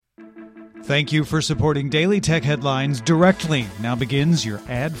Thank you for supporting Daily Tech Headlines directly. Now begins your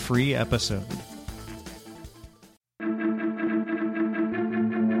ad-free episode.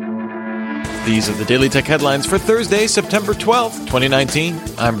 These are the Daily Tech Headlines for Thursday, September 12th, 2019.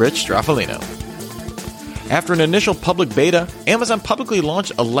 I'm Rich Straffolino. After an initial public beta, Amazon publicly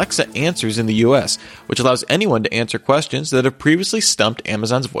launched Alexa Answers in the US, which allows anyone to answer questions that have previously stumped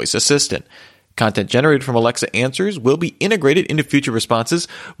Amazon's voice assistant. Content generated from Alexa Answers will be integrated into future responses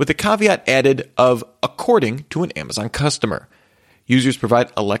with the caveat added of according to an Amazon customer. Users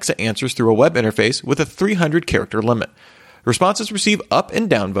provide Alexa Answers through a web interface with a 300-character limit. Responses receive up and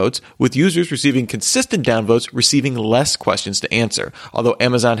down votes, with users receiving consistent downvotes receiving less questions to answer, although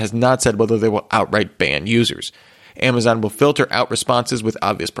Amazon has not said whether they will outright ban users. Amazon will filter out responses with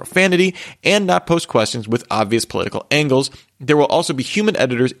obvious profanity and not post questions with obvious political angles. There will also be human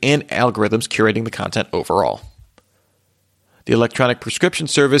editors and algorithms curating the content overall. The electronic prescription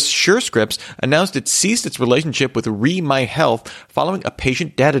service SureScripts announced it ceased its relationship with ReMyHealth following a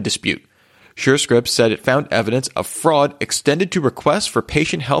patient data dispute. SureScripts said it found evidence of fraud extended to requests for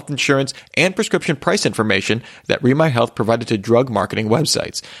patient health insurance and prescription price information that ReMyHealth provided to drug marketing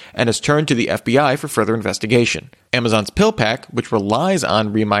websites, and has turned to the FBI for further investigation. Amazon's PillPack, which relies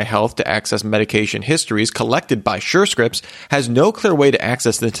on ReMyHealth to access medication histories collected by SureScripts, has no clear way to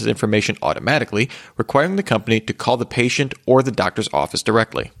access this information automatically, requiring the company to call the patient or the doctor's office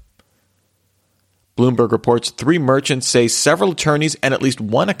directly. Bloomberg reports 3 merchants say several attorneys and at least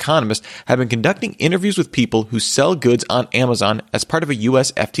one economist have been conducting interviews with people who sell goods on Amazon as part of a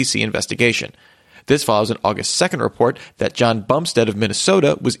U.S. FTC investigation. This follows an August 2nd report that John Bumstead of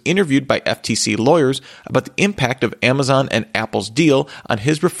Minnesota was interviewed by FTC lawyers about the impact of Amazon and Apple's deal on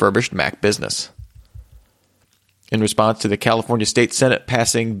his refurbished Mac business. In response to the California State Senate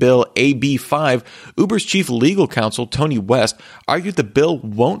passing Bill AB 5, Uber's chief legal counsel, Tony West, argued the bill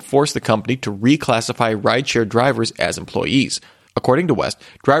won't force the company to reclassify rideshare drivers as employees. According to West,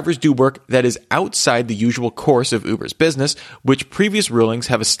 drivers do work that is outside the usual course of Uber's business, which previous rulings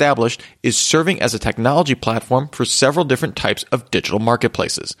have established is serving as a technology platform for several different types of digital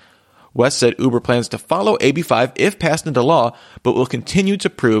marketplaces. West said Uber plans to follow AB 5 if passed into law, but will continue to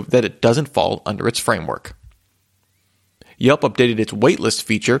prove that it doesn't fall under its framework. Yelp updated its waitlist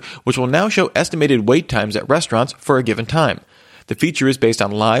feature, which will now show estimated wait times at restaurants for a given time. The feature is based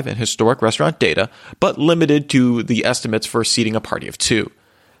on live and historic restaurant data, but limited to the estimates for seating a party of 2.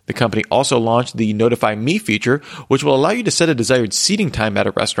 The company also launched the Notify Me feature, which will allow you to set a desired seating time at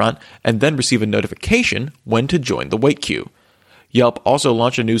a restaurant and then receive a notification when to join the wait queue. Yelp also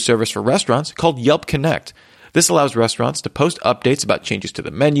launched a new service for restaurants called Yelp Connect. This allows restaurants to post updates about changes to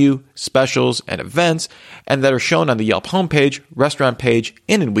the menu, specials, and events, and that are shown on the Yelp homepage, restaurant page,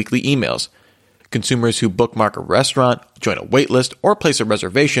 and in weekly emails. Consumers who bookmark a restaurant, join a waitlist, or place a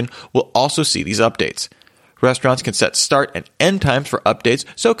reservation will also see these updates. Restaurants can set start and end times for updates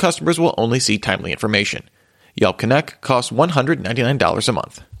so customers will only see timely information. Yelp Connect costs $199 a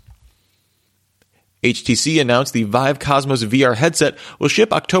month. HTC announced the Vive Cosmos VR headset will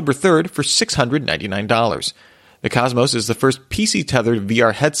ship October 3rd for $699. The Cosmos is the first PC-tethered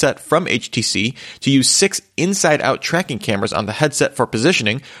VR headset from HTC to use 6 inside-out tracking cameras on the headset for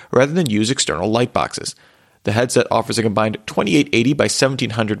positioning rather than use external light boxes. The headset offers a combined 2880 by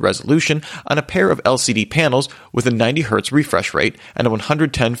 1700 resolution on a pair of LCD panels with a 90 Hz refresh rate and a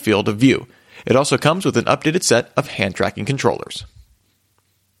 110 field of view. It also comes with an updated set of hand-tracking controllers.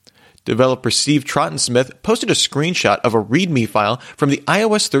 Developer Steve Trottensmith posted a screenshot of a README file from the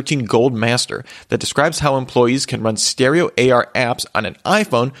iOS 13 Gold Master that describes how employees can run stereo AR apps on an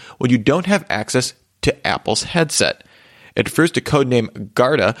iPhone when you don't have access to Apple's headset. It refers to codename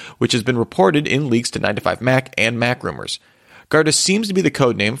Garda, which has been reported in leaks to 9to5Mac and Mac Rumors. Garda seems to be the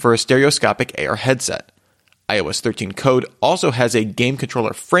codename for a stereoscopic AR headset. iOS 13 code also has a game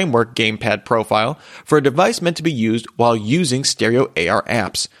controller framework gamepad profile for a device meant to be used while using stereo AR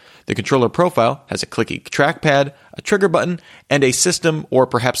apps. The controller profile has a clicky trackpad, a trigger button, and a system or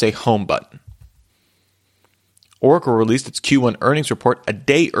perhaps a home button. Oracle released its Q1 earnings report a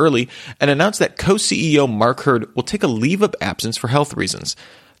day early and announced that co-CEO Mark Hurd will take a leave of absence for health reasons.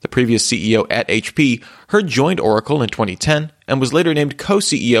 The previous CEO at HP, Hurd joined Oracle in 2010 and was later named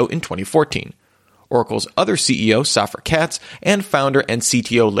co-CEO in 2014. Oracle's other CEO, Safra Catz, and founder and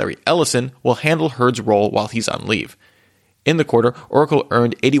CTO Larry Ellison will handle Hurd's role while he's on leave. In the quarter, Oracle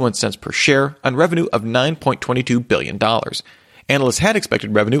earned 81 cents per share on revenue of $9.22 billion. Analysts had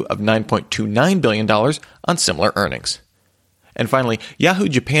expected revenue of $9.29 billion on similar earnings. And finally, Yahoo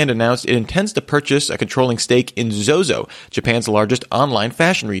Japan announced it intends to purchase a controlling stake in Zozo, Japan's largest online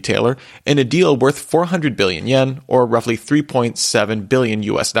fashion retailer, in a deal worth 400 billion yen, or roughly $3.7 billion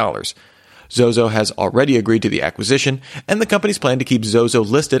US. Zozo has already agreed to the acquisition, and the company's plan to keep Zozo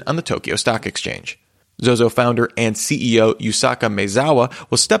listed on the Tokyo Stock Exchange. Zozo founder and CEO Yusaka Maezawa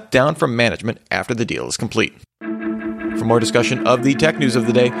will step down from management after the deal is complete. For more discussion of the tech news of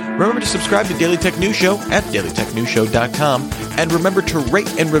the day, remember to subscribe to Daily Tech News Show at dailytechnewsshow.com, and remember to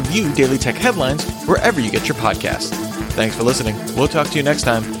rate and review Daily Tech Headlines wherever you get your podcasts. Thanks for listening. We'll talk to you next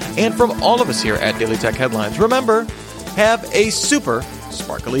time. And from all of us here at Daily Tech Headlines, remember, have a super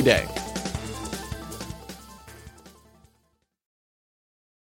sparkly day.